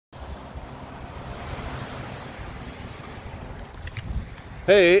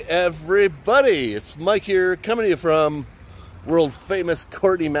Hey everybody, it's Mike here, coming to you from world famous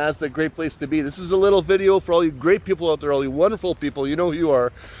Courtenay Mazda. Great place to be. This is a little video for all you great people out there, all you wonderful people, you know who you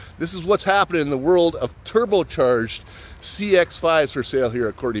are. This is what's happening in the world of turbocharged CX-5s for sale here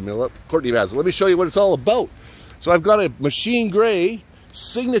at Courtenay Mazda. Let me show you what it's all about. So I've got a machine gray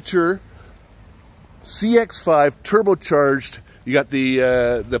signature CX-5 turbocharged. You got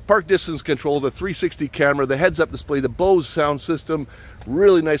the park distance control, the 360 camera, the heads-up display, the Bose sound system,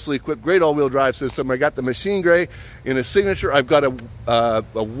 really nicely equipped, great all-wheel drive system. I got the machine gray in a signature. I've got a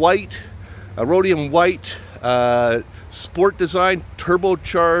rhodium white sport design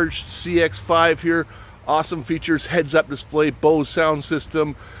turbocharged CX-5 here. Awesome features, heads-up display, Bose sound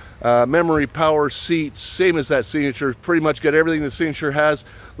system, memory power seats, same as that signature. Pretty much got everything the signature has,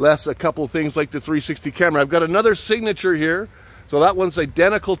 less a couple things like the 360 camera. I've got another signature here. So that one's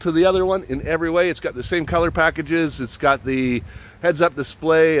identical to the other one in every way. It's got the same color packages. It's got the heads-up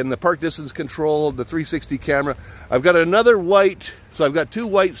display and the park distance control, the 360 camera. I've got another white, so I've got two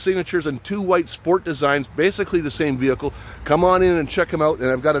white signatures and two white sport designs, basically the same vehicle. Come on in and check them out. And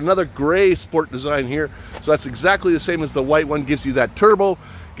I've got another gray sport design here. So that's exactly the same as the white one. Gives you that turbo,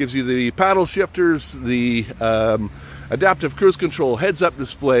 gives you the paddle shifters, the adaptive cruise control, heads-up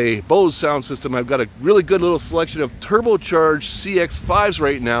display, Bose sound system. I've got a really good little selection of turbocharged CX-5s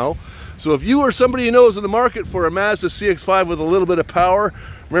right now. So if you or somebody you know is in the market for a Mazda CX-5 with a little bit of power,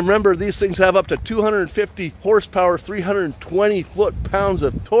 remember these things have up to 250 horsepower, 320 foot-pounds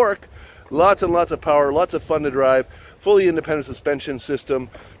of torque, lots and lots of power, lots of fun to drive, fully independent suspension system,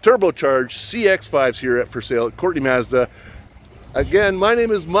 turbocharged CX-5s here for sale at Courtenay Mazda. Again, my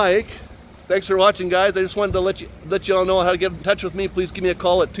name is Mike. Thanks for watching, guys. I just wanted to let you all know how to get in touch with me. Please give me a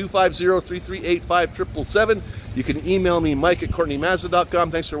call at 250-338-5777. You can email me,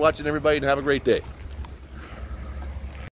 Mike@CourtenayMazda.com. Thanks for watching, everybody, and have a great day.